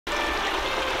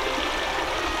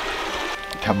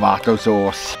tomato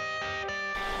sauce.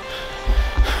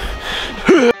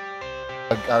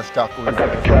 I'll start going. I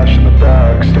got the cash in the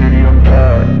bag, stadium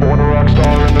packed. Born a rock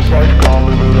star in this life, gone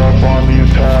live it up on the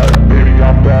attack. Baby,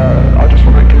 I'm bad. I just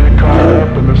wanna get caught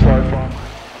up in this life.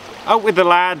 Out with the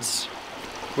lads.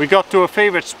 We got to a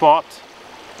favourite spot.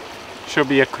 Should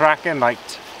be a cracking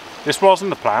night. This wasn't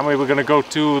the plan. We were going to go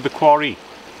to the quarry,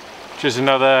 which is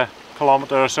another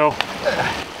kilometre or so.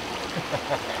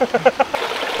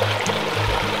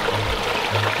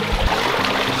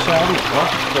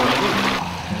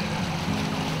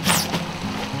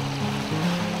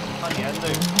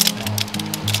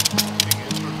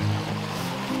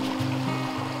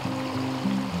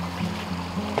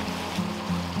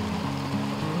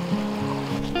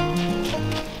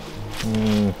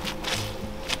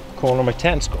 Corner of my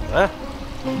tent's gone there.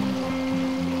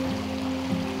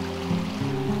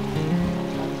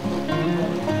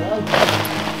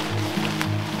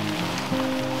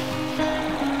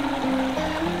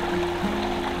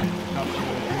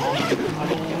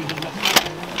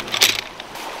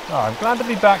 Oh, I'm glad to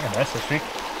be back in this week.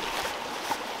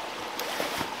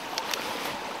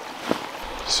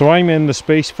 So I'm in the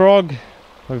Space Frog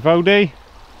with Vaude.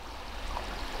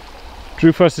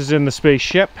 Drufus is in the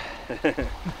spaceship.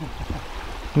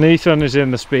 Nathan is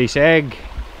in the space egg.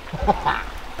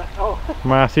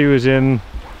 Matthew is in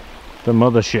the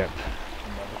mothership.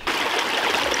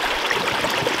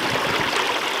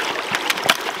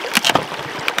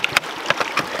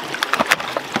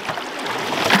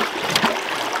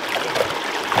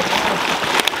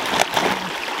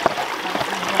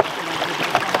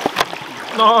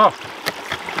 No,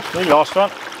 we lost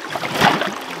one.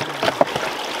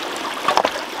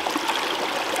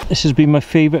 This has been my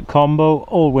favourite combo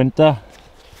all winter.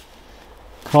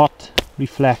 Cot,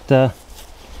 reflector,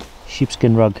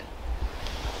 sheepskin rug.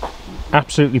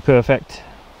 Absolutely perfect.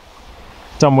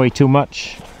 Done way too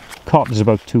much. Cot is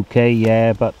about 2k,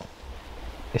 yeah, but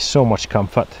it's so much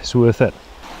comfort, it's worth it.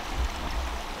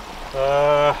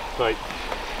 Right.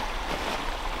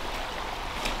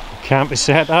 Camp is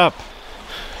set up.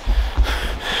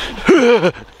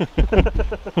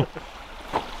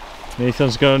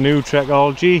 Nathan's got a new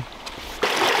Trekology.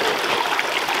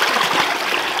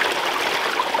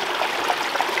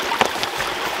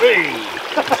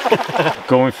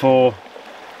 Going for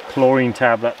chlorine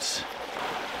tablets.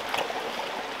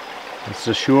 It's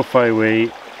a surefire way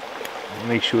to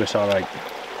make sure it's alright.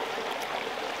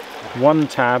 1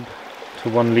 tab to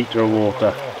 1 litre of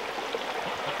water.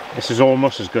 This is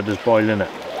almost as good as boiling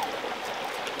it.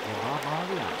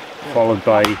 Followed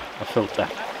by a filter.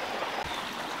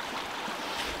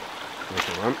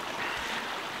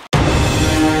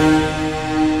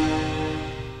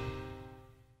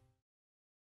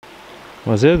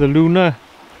 Was it the Luna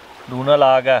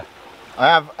Lager?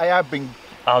 I have been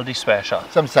Aldi special.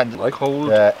 some sense like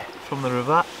Cold from the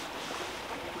river.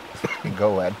 can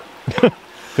go in.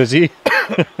 Fizzy.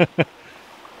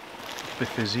 Bit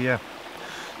fizzier.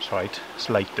 It's right. It's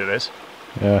light it is.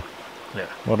 Yeah. Yeah.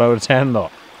 What out of 10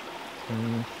 though?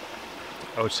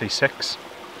 I would say 6.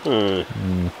 Yeah.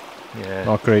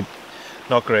 Not great.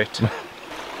 Not great.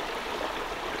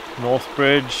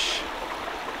 Northbridge.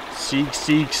 Sieg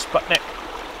Sputnik.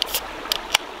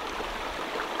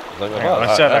 Hang on,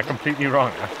 I said that completely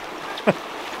wrong.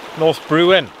 North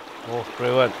Bruin. North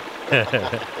Bruin.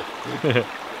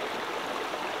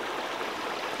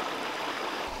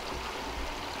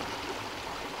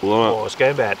 Oh, it's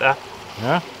getting better.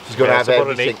 Yeah? She's going to have about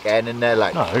an everything in there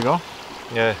like. Oh, there you go.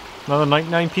 Yeah. Another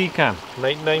 99p can.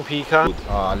 99p can.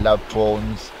 Oh, I love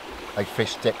prawns, like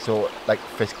fish sticks or like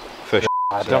fish.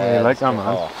 I don't really like them,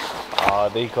 man. Ah,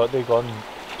 they gone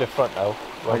different now.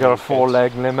 I got a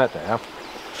 4-leg limit there.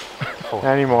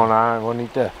 Any more now, I won't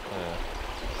need to.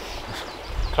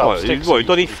 Crab sticks. What, you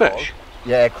don't eat fish?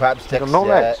 Yeah, crab sticks. No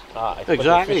legs.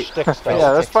 Exactly.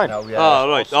 Yeah, that's fine. No, yeah. Oh,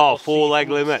 right. Oh, 4-leg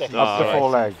limit. That's the Oh, 4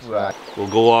 legs. Right. We'll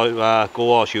go out, go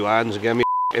wash your hands and get me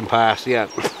in past yet.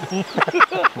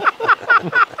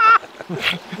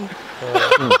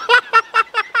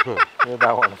 Heard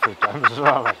that one a few times as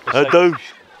well. Like. A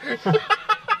douche.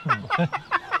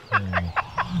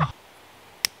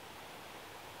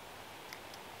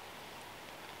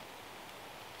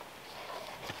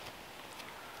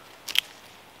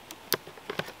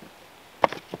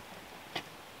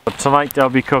 Tonight I'll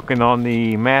be cooking on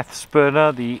the meth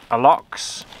burner, the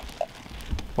Alox.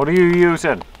 What are you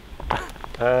using?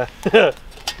 The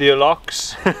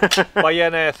Alox by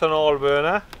an ethanol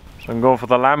burner. So I'm going for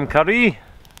the lamb curry.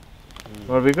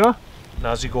 What have we got?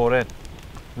 Nasi Goreng.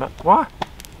 What?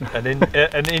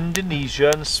 An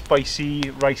Indonesian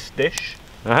spicy rice dish.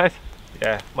 Right.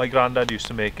 Yeah, my granddad used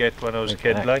to make it when I was a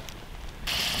kid, like.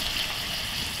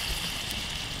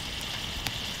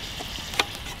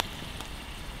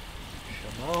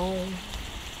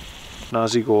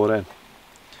 Nasi Goreng.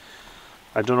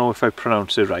 I don't know if I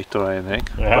pronounced it right or anything,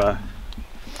 but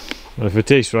well, if it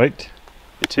tastes right,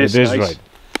 it is nice. Right.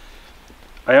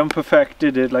 I haven't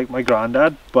perfected it like my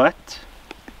granddad, but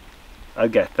I'll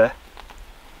get there.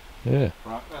 Yeah.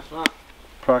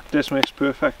 Practice makes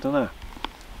perfect, doesn't it?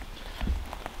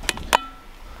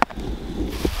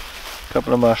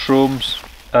 Couple of mushrooms,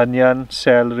 onion,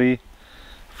 celery,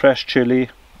 fresh chilli,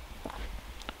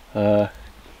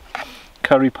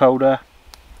 curry powder,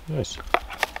 Nice.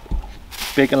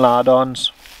 bacon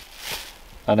lardons,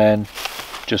 and then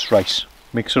just rice.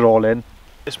 Mix it all in.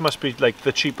 This must be like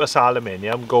the cheapest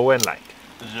aluminium going, like.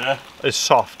 Yeah. It's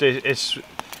soft. It's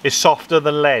softer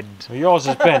than lead. Well, yours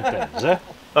is bent then, is it?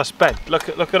 That's bent. Look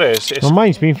at this. It's Well,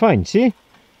 mine's been fine, see?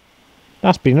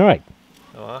 That's been alright.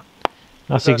 oh,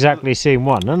 That's that- exactly the same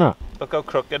one, isn't it? look how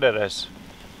crooked it is.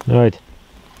 Right.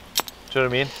 Do you know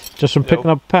what I mean? Just from picking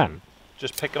up a pan.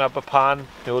 Just picking up a pan,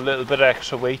 do a little bit of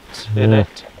extra weight in Yeah.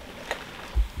 it.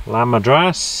 Lamb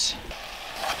madras.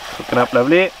 Cooking up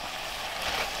lovely.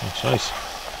 That's nice.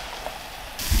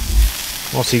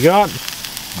 What's he got?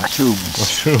 Mushrooms.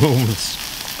 Mushrooms.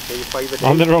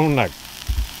 On their own now.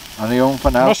 On the own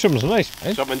for now. Mushrooms are nice,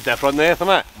 eh? Something different there, isn't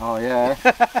it? Oh yeah.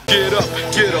 Get up,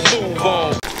 get a move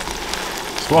on.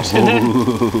 What's in it?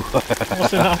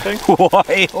 What's in that thing?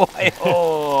 Why,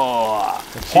 oh.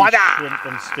 Shrimp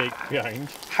and steak behind.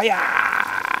 Hiya!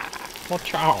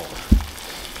 Watch out.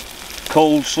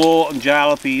 Coleslaw and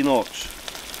jalapenos.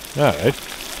 Alright.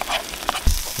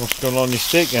 What's going on your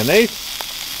steak then, eh?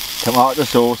 Tomato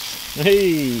sauce.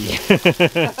 Hey!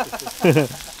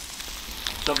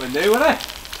 Something new, isn't it?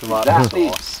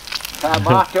 Exactly.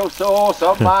 Tomato sauce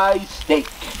on my steak.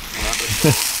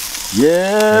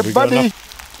 Yeah, There we go, buddy.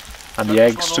 And the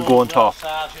eggs to go on top.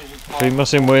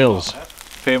 Famous in Wales.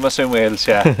 Famous in Wales,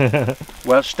 yeah.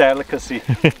 Welsh delicacy.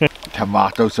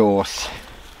 Tomato sauce.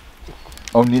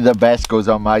 Only the best goes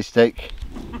on my steak.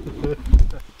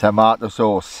 Tomato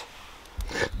sauce.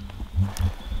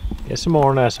 Get some more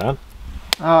on there, son.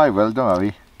 Oh, I will, don't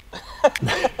worry.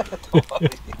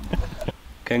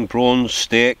 King prawns,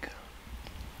 steak,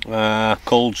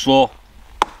 coleslaw,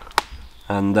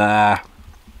 and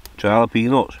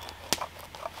jalapenos.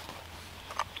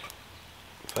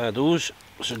 Fair dues,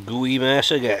 it's a gooey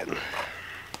mess again.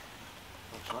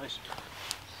 That's nice.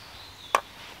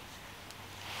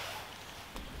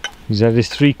 He's had his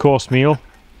 3-course meal.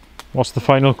 What's the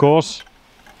final course?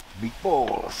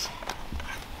 Meatballs.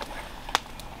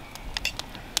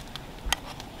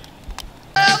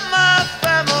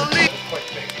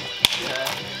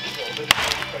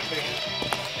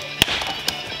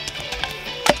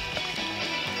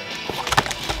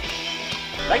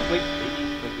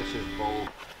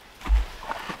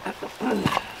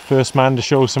 First man to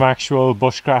show some actual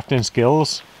bushcrafting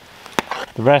skills.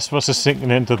 The rest of us are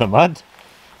sinking into the mud.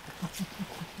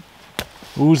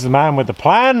 Who's the man with the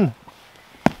plan?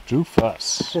 Drew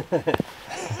Fuss.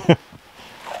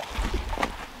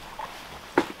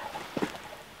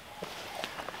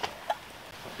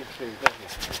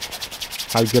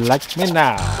 How you like me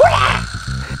now?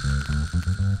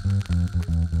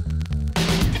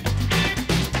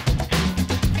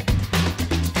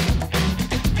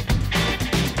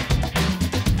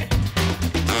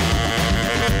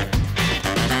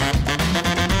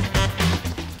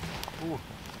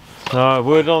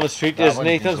 Word on the street That is one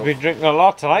Nathan's can go. been drinking a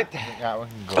lot tonight. That one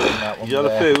can go in that one You got a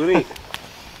there. few, innit?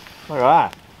 Look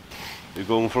at that. You're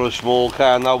going for a small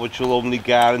can now, which will only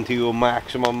guarantee you a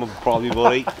maximum of probably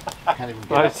about 8. Can't even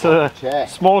get Right, up so off the chair.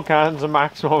 small cans a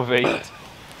maximum of 8.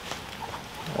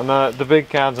 And the big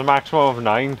cans a maximum of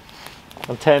 9.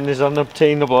 And 10 is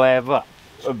unobtainable ever.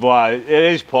 Well, it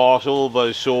is possible, but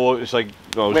it's so it's like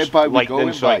Whereby we lightning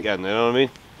going, striking, you know what I mean?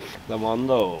 The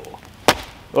Mondo.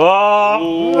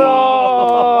 Oh!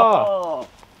 No!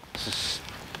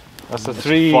 That's a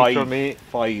 3 5. for me.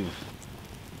 5.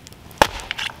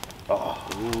 Oh,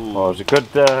 it was a good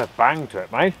bang to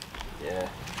it, mate. Yeah.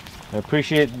 I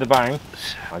appreciate the bang.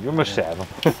 I'll give him a 7.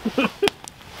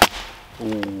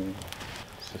 Ooh.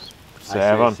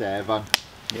 7. I say 7.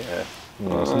 Yeah.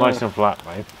 It's nice and flat,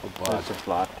 mate. That's a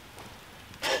flat.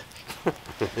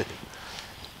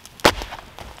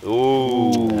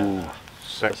 Ooh.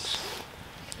 6.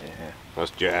 Yeah.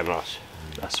 That's generous.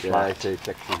 That's Yeah, I flat. say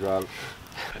 6 as well.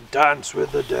 Dance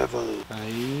with the devil.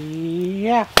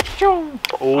 Yeah.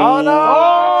 Oh no!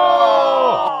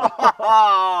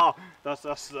 That's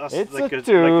It's like a a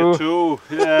 2. Like a 2.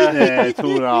 Yeah. Yeah,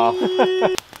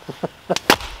 2.5.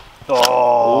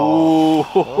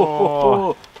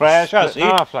 Oh, pressure, see?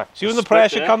 See when the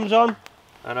pressure comes on?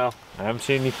 I know. I haven't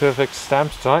seen any perfect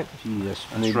stamps tonight. Jesus,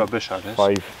 It's rubbish, that is.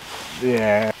 5.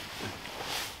 yeah.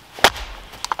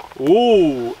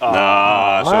 Ooh!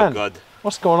 Nah, it's man. not good.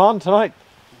 What's going on tonight?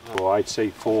 Oh, I'd say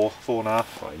 4,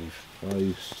 4.5.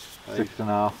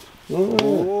 6.5.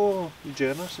 Oh, you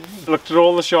generous, isn't you? Looked at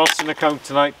all the shots in the count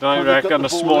tonight, and I Well, they've got reckon the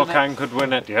a ball small in it. can could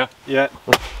win it, yeah? Yeah.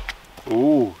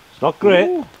 Ooh. It's not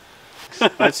great.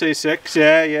 I'd say 6,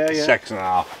 yeah.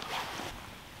 6.5.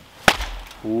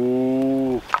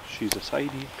 Ooh, she's a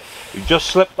sidey. You just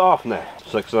slipped off now.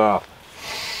 6.5.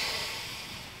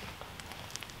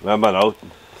 Remember now,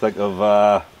 think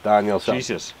of Danielson.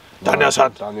 Jesus.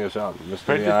 Danielson. Danielson, Mr.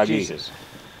 Frederick Miyagi. Jesus.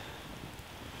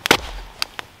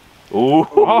 Ooh.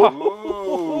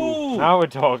 Now we're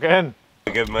talking.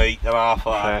 Give me 8.5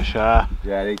 for that. Pressure.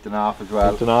 Yeah, 8.5 as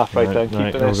well. 8.5 right then, Right, keeping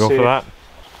we'll it go safe. for that.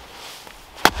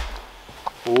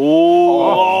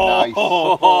 Oh, nice.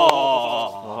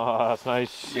 Oh, that's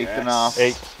nice. 8.5.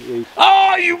 8.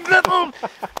 Oh, you little!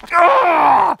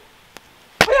 Ah!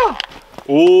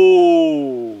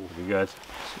 Ooh. Pretty good.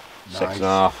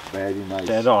 6.5. Very nice.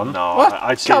 Dead on. No, What?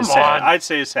 I'd say Come 7. on. I'd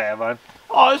say 7.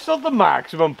 Oh, it's not the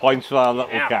maximum points for that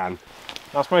little can.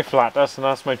 That's my flattest and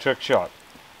that's my trick shot.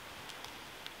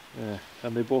 Yeah,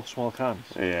 and they're both small cans.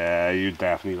 Yeah, you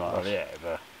definitely lost. yeah,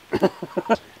 but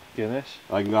Guinness.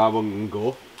 I can have one and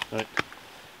go.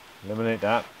 eliminate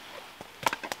that.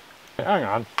 Hang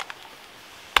on.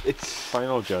 It's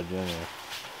Final judge, anyway.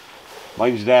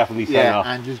 mine's definitely 10 Yeah, off.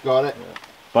 Andrew's got it.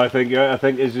 But I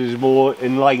think this is more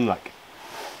in line, like.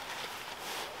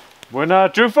 Winner,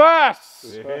 Drew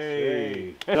Fast!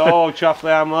 Hey. Oh, chuff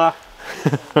them that.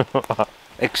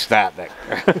 Ecstatic.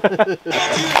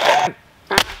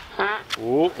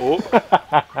 Oh.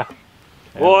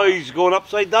 Oh, he's going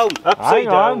upside down. Hang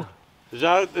on. Is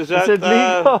that Is it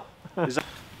legal?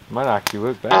 Might actually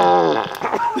work better.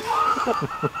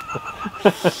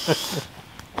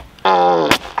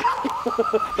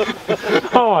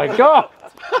 Oh my god!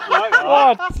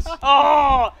 What?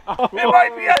 Oh, it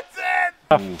might be a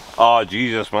 10. Oh,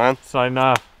 Jesus, man. Sign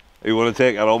off. You want to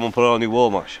take it home and put it on your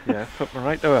wall, Mosh? Yeah, put me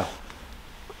right there.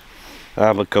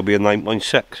 But it could be a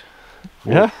 9.6.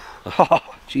 Yeah? Oh,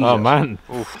 Jesus. Oh man.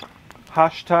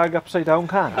 Hashtag upside down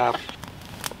can.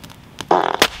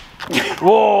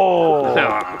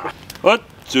 Whoa! 1,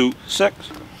 2, 6.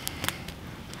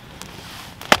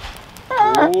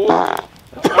 I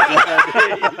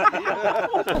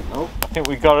think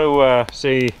we got to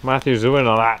see Matthew's win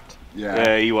on that. Yeah.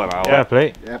 Yeah, he won out. Yeah,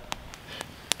 play. Yep.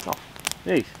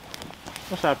 Hey,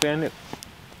 what's that behind it?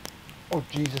 Oh,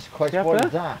 Jesus Christ, Yeah, what fair.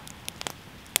 is that?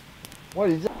 What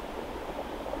is that?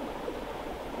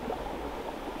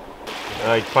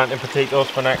 Right, planting potatoes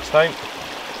for next time.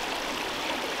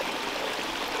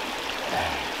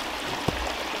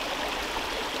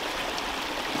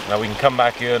 Now we can come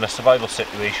back here in a survival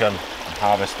situation and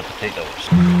harvest the potatoes.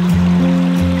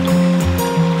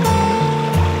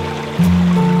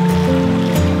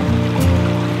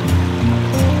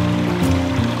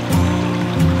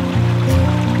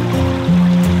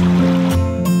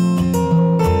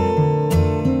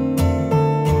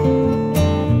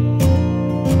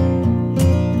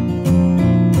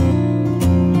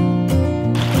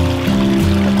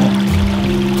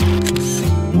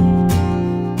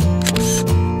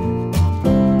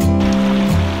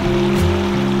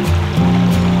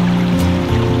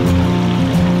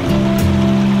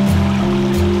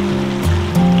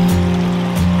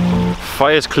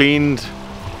 Fire's cleaned,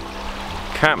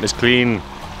 camp is clean,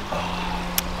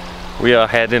 we are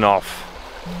heading off.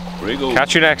 Rigo.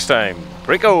 Catch you next time.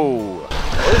 Rico!